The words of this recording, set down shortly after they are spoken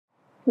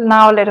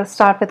Now let us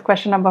start with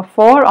question number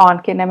 4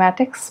 on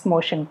kinematics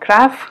motion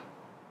graph.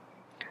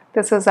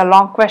 This is a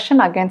long question,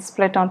 again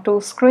split on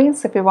 2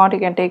 screens. If you want, you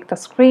can take the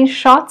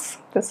screenshots.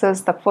 This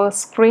is the first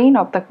screen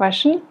of the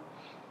question,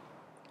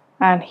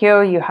 and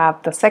here you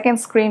have the second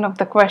screen of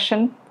the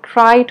question.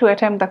 Try to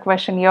attempt the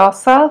question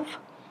yourself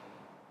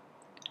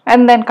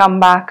and then come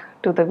back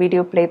to the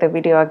video, play the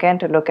video again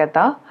to look at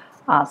the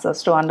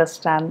answers to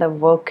understand the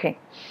working.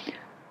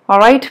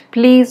 Alright,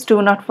 please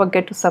do not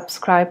forget to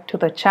subscribe to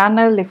the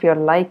channel if you're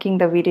liking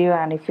the video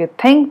and if you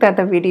think that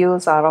the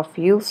videos are of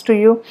use to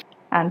you.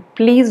 And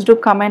please do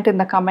comment in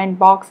the comment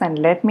box and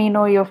let me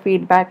know your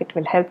feedback. It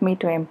will help me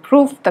to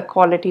improve the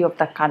quality of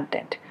the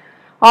content.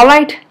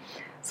 Alright,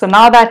 so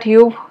now that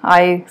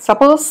I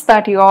suppose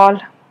that you all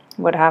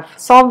would have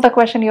solved the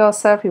question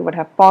yourself, you would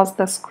have paused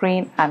the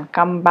screen and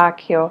come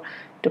back here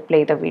to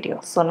play the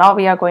video. So now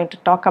we are going to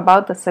talk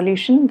about the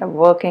solution, the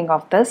working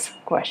of this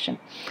question.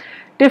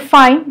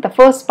 Define, the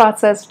first part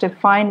says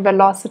define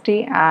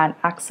velocity and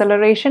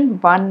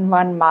acceleration. One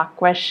mark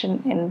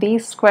question. In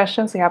these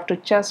questions you have to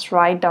just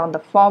write down the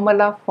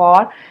formula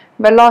for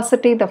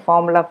velocity, the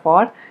formula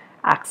for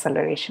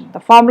acceleration. The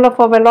formula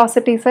for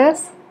velocity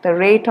says the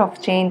rate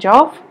of change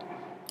of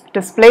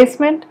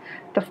displacement.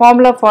 The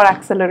formula for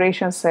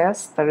acceleration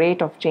says the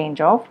rate of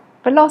change of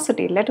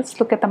velocity. Let us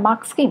look at the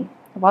mark scheme,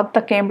 what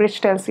the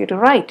Cambridge tells you to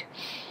write.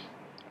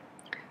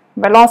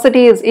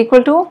 Velocity is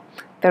equal to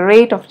the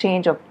rate of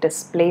change of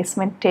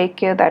displacement. Take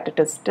care that it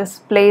is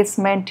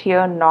displacement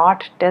here,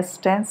 not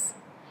distance.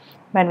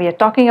 When we are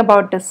talking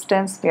about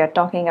distance, we are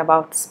talking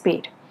about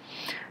speed.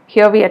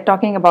 Here we are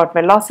talking about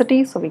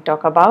velocity, so we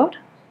talk about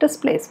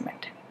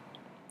displacement,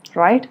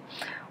 right?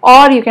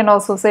 Or you can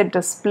also say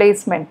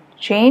displacement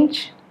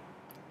change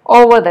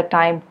over the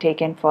time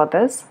taken for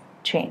this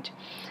change.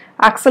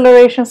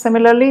 Acceleration,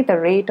 similarly, the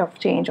rate of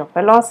change of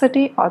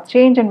velocity or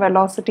change in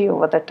velocity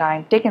over the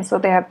time taken. So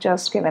they have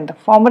just given the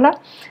formula.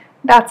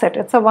 That's it.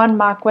 It's a 1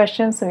 mark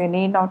question, so you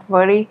need not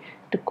worry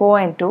to go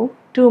into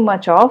too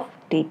much of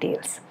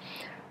details.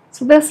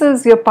 So this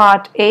is your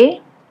part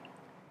A.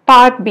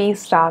 Part B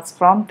starts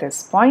from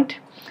this point.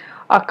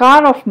 A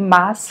car of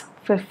mass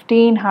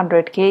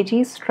 1500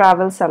 kgs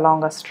travels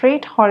along a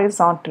straight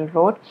horizontal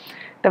road.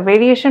 The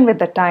variation with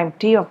the time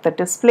t of the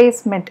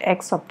displacement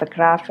x of the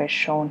graph is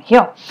shown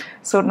here.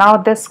 So now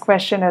this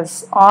question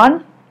is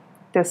on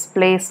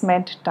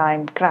displacement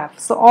time graph.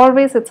 So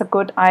always it's a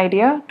good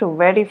idea to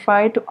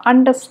verify, to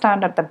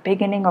understand at the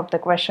beginning of the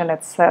question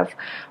itself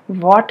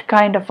what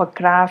kind of a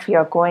graph you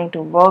are going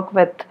to work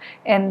with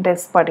in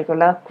this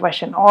particular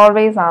question.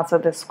 Always answer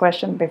this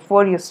question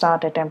before you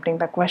start attempting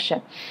the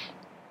question.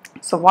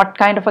 So what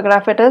kind of a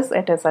graph it is?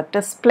 It is a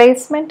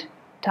displacement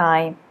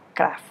time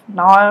graph.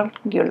 Now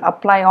you'll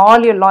apply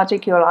all your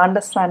logic, your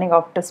understanding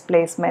of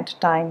displacement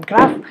time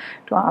graph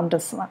to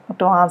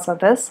answer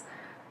this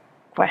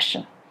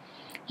question.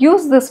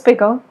 Use this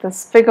figure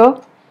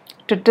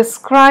to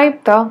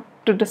describe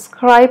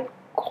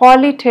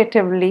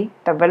qualitatively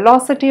the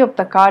velocity of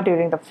the car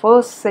during the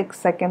first 6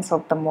 seconds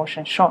of the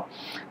motion shown.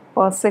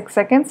 First 6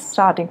 seconds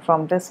starting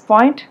from this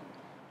point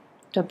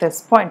to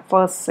this point,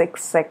 first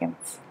 6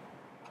 seconds.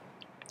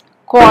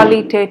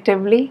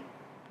 Qualitatively,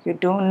 you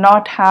do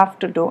not have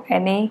to do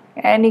any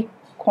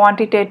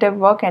quantitative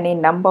work, any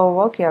number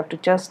work. You have to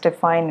just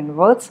define in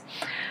words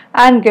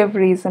and give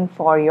reason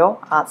for your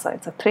answer.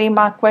 It's a 3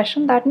 mark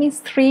question. That means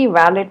 3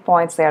 valid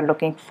points they are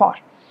looking for,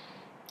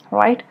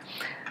 right?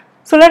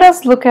 So let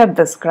us look at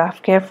this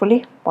graph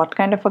carefully. What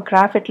kind of a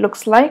graph it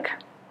looks like?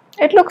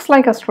 It looks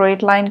like a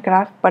straight line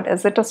graph, but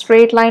is it a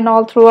straight line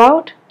all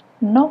throughout?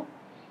 No.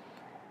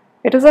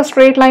 It is a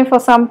straight line for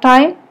some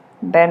time,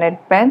 then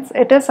it bends.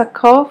 It is a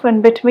curve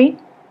in between.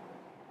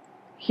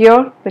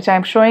 Here, which I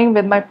am showing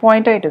with my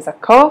pointer, it is a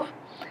curve,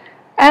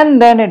 and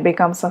then it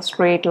becomes a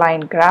straight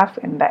line graph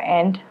in the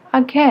end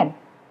again.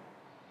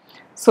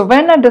 So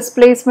when a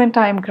displacement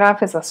time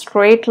graph is a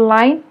straight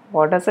line,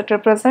 what does it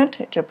represent?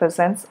 It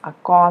represents a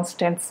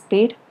constant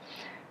speed.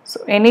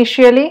 So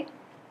initially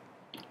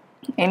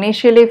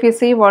if you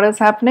see what is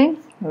happening,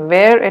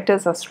 where it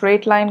is a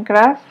straight line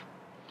graph,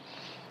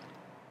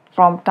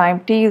 from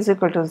time t is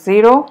equal to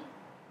 0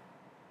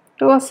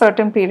 to a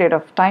certain period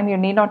of time, you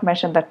need not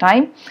mention the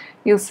time,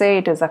 you say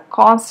it is a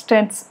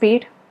constant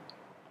speed.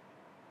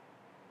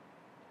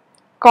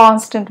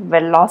 Constant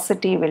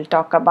velocity we'll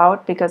talk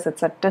about because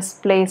it's a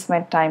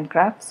displacement time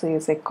graph, so you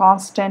say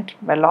constant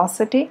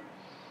velocity.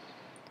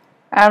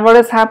 And what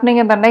is happening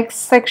in the next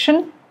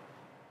section?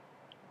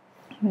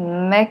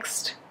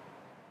 Next,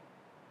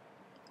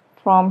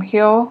 from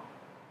here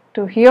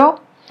to here,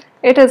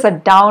 it is a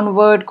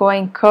downward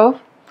going curve,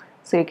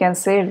 so you can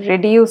say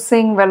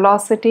reducing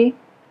velocity.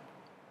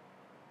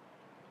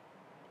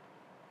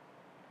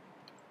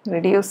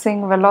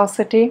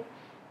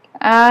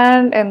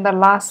 And in the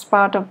last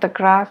part of the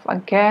graph,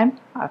 again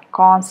a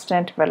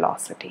constant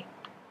velocity.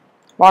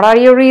 What are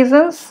your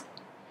reasons?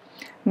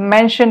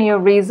 Mention your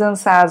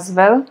reasons as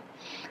well.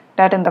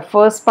 That in the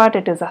first part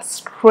it is a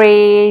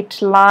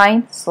straight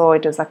line, so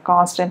it is a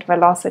constant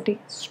velocity,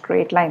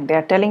 straight line. They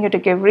are telling you to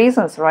give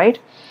reasons, right?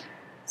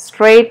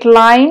 straight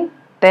line,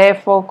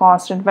 therefore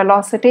constant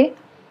velocity,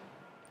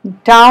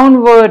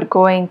 downward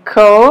going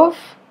curve,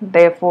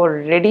 therefore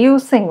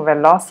reducing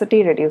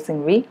velocity,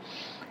 reducing v,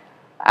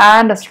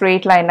 and a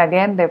straight line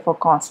again, therefore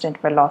constant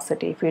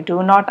velocity. If you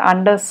do not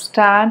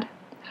understand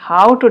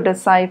how to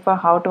decipher,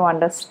 how to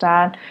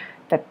understand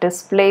the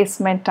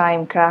displacement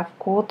time graph,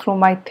 go through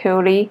my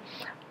theory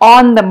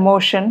on the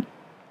motion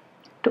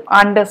to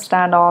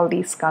understand all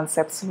these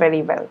concepts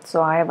very well.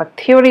 So I have a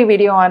theory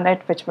video on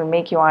it which will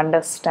make you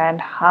understand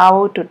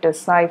how to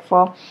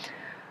decipher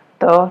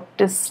the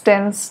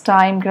distance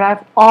time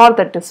graph or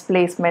the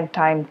displacement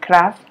time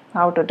graph,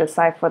 how to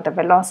decipher the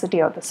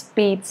velocity or the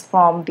speeds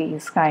from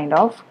these kind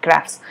of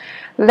graphs.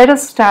 Let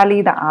us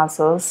tally the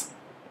answers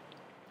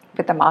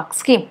with the mark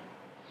scheme.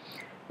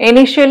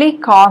 Initially,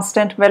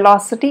 constant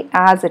velocity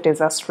as it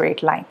is a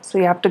straight line. So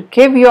you have to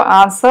give your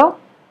answer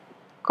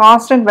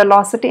constant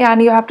velocity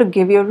and you have to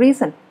give your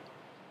reason.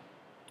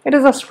 It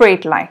is a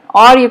straight line,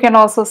 or you can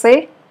also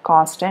say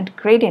constant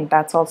gradient.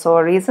 That's also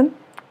a reason.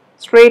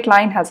 Straight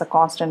line has a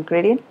constant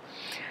gradient.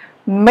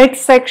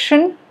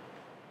 Midsection,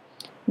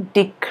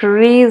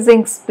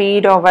 decreasing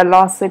speed or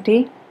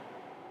velocity.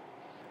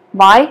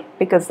 Why?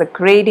 Because the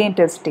gradient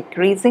is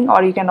decreasing,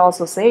 or you can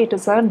also say it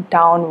is a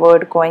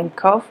downward going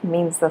curve,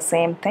 means the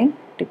same thing,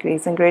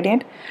 decreasing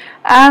gradient.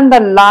 And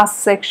the last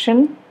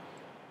section,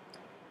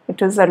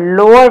 it is a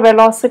lower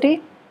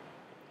velocity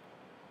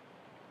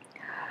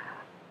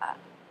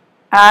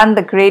and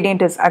the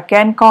gradient is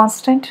again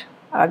constant,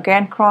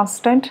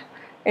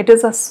 It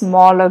is a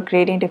smaller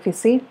gradient. If you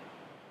see,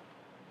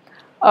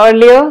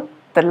 earlier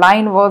the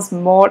line was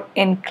more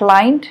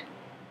inclined,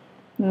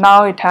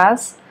 now it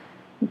has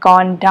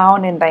gone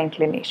down in the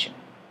inclination.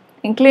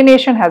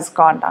 Inclination has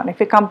gone down. If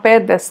you compare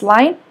this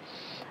line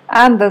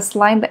and this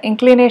line, the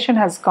inclination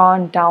has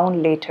gone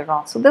down later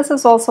on. So this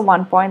is also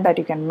one point that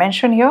you can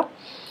mention here,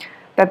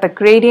 that the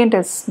gradient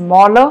is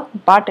smaller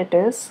but it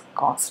is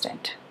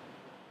constant.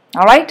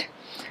 Alright,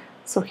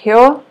 so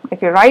here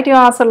if you write your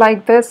answer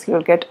like this,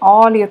 you'll get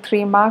all your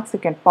 3 marks. You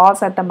can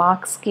pause at the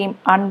mark scheme,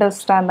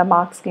 understand the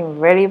mark scheme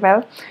very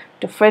well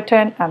to fit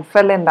in and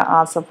fill in the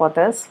answer for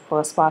this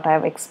first part. I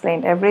have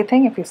explained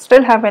everything. If you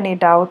still have any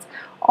doubts,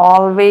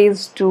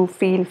 always do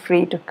feel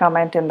free to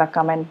comment in the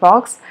comment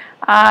box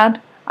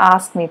and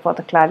ask me for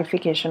the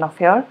clarification of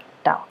your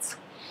doubts.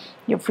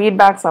 Your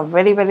feedbacks are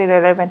very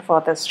relevant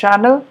for this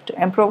channel,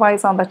 to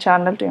improvise on the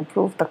channel, to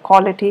improve the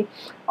quality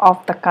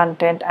of the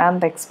content and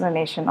the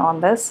explanation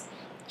on this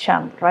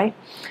channel, right?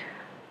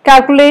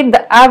 Calculate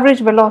the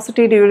average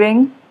velocity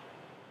during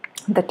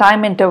the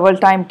time interval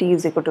time t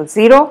is equal to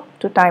 0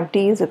 to time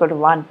t is equal to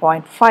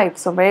 1.5.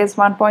 So where is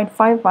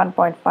 1.5?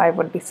 1.5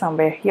 would be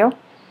somewhere here.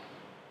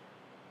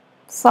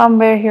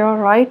 Somewhere here,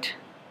 right?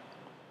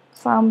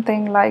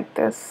 Something like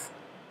this.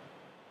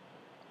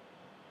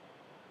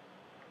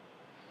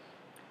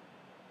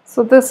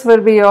 So this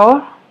will be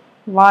your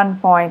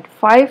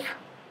 1.5.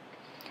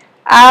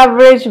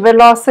 Average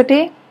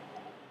velocity,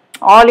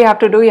 all you have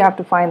to do, you have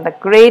to find the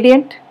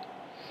gradient.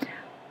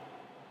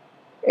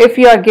 If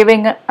you are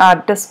giving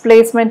a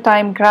displacement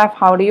time graph,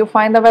 how do you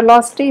find the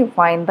velocity? You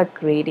find the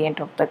gradient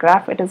of the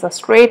graph. It is a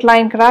straight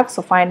line graph,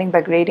 so finding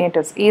the gradient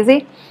is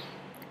easy.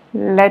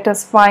 Let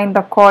us find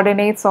the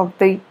coordinates of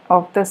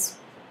this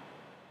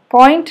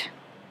point.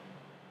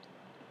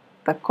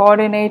 The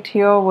coordinate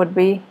here would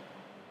be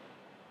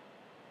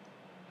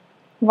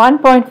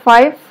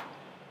 1.5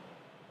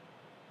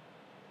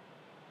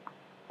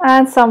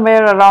 and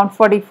somewhere around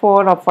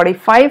 44 or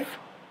 45.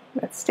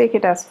 Let's take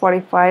it as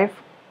 45.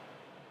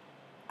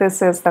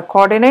 This is the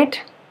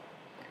coordinate.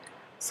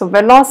 So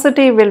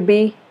velocity will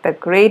be the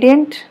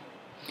gradient.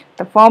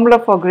 The formula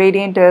for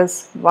gradient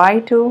is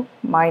y2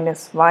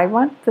 minus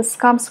y1. This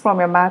comes from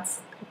your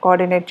maths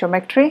coordinate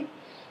geometry.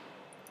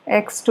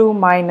 x2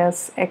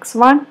 minus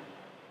x1.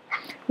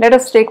 Let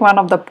us take one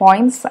of the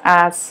points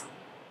as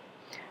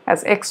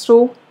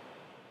x2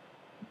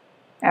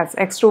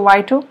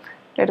 y2.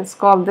 Let us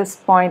call this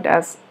point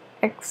as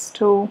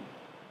x2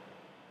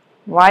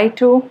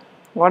 y2.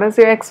 What is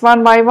your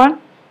x1 y1?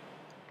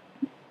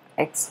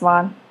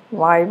 x1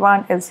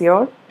 y1 is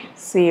your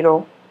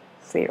 0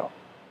 0,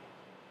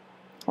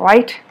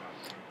 right?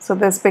 So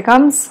this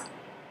becomes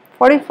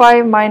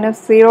 45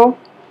 minus 0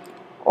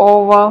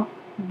 over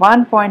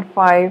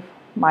 1.5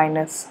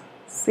 minus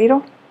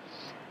 0.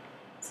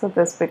 So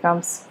this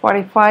becomes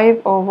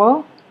 45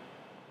 over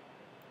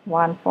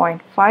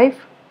 1.5,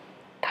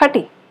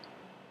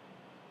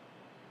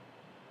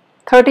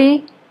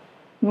 30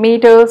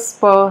 meters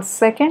per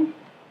second.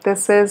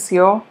 This is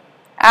your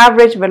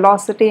average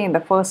velocity in the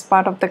first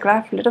part of the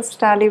graph. Let us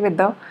tally with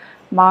the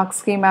mark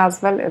scheme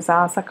as well. Is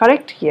our answer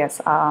correct?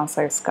 Yes, our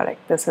answer is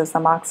correct. This is the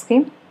mark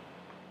scheme.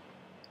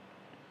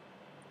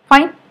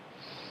 Fine.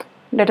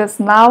 Let us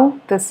now,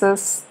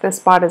 this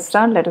part is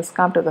done. Let us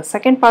come to the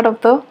second part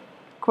of the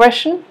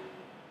question.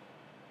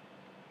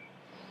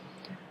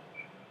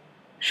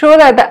 Show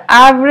that the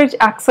average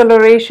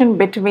acceleration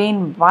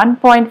between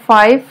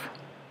 1.5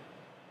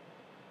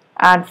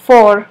 and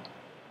 4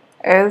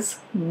 is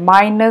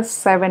minus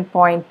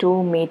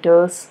 7.2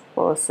 meters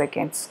per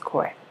second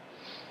square.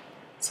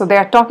 So they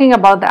are talking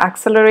about the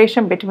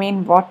acceleration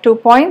between what 2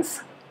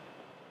 points?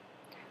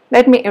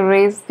 Let me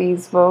erase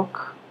these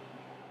work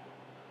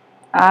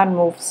and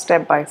move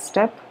step by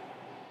step.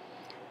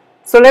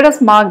 So let us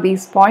mark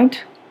these points.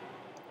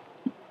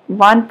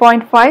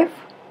 1.5,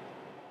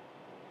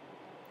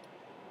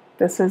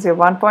 this is your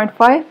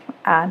 1.5,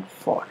 and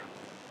 4.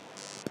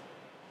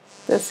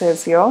 This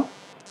is your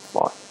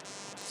 4.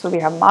 So we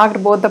have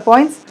marked both the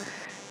points.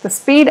 The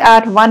speed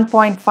at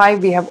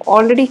 1.5 we have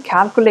already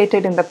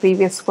calculated in the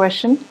previous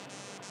question.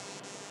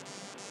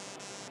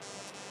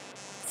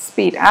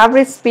 Speed,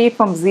 average speed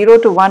from 0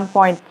 to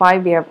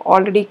 1.5 we have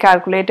already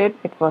calculated.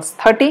 It was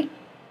 30.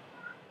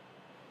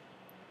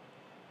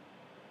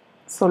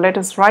 So let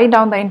us write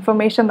down the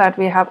information that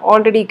we have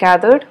already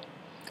gathered.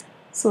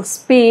 So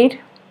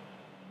speed,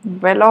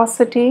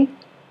 velocity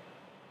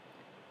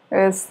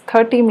is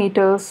 30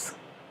 meters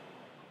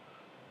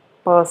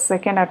per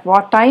second at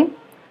what time?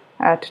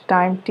 At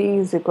time t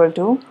is equal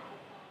to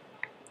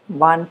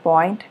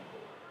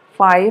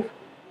 1.5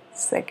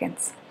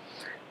 seconds.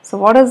 So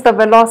what is the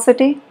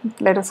velocity?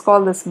 Let us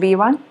call this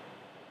v1.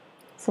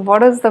 So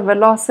what is the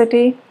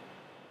velocity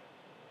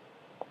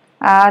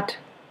at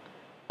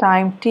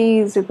time t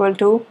is equal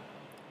to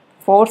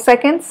 4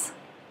 seconds?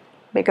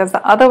 Because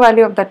the other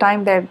value of the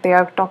time that they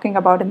are talking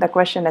about in the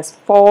question is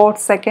 4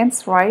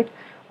 seconds, right?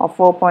 Or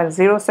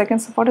 4.0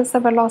 seconds. So what is the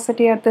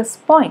velocity at this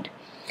point?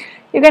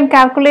 You can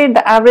calculate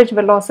the average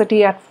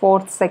velocity at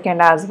 4th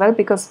second as well,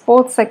 because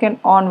 4th second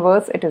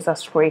onwards it is a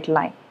straight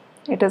line.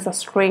 It is a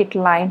straight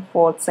line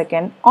 4th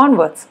second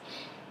onwards.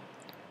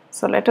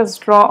 So let us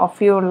draw a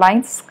few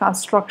lines,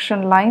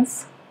 construction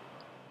lines.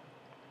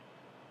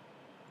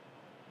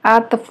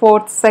 At the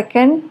 4th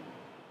second,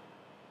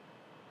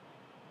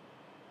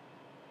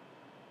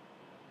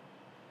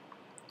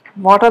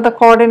 what are the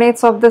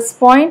coordinates of this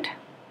point?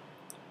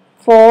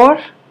 4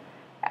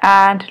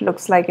 and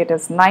looks like it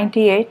is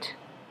 98.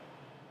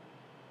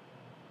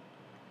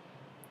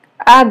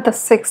 At the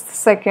 6th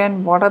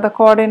second, what are the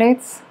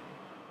coordinates?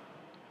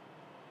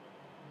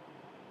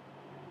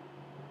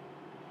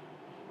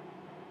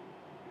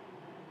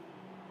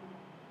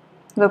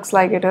 Looks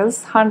like it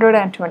is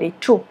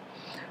 122.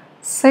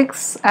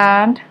 6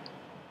 and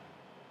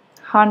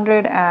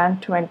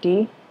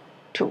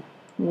 122.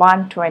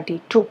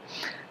 122.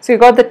 So you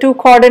got the two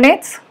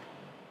coordinates.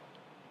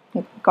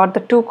 You got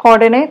the two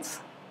coordinates.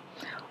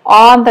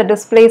 On the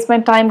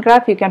displacement time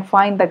graph, you can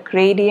find the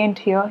gradient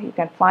here. You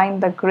can find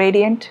the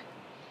gradient.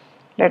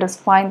 Let us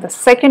find the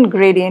second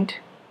gradient,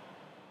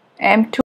 m2.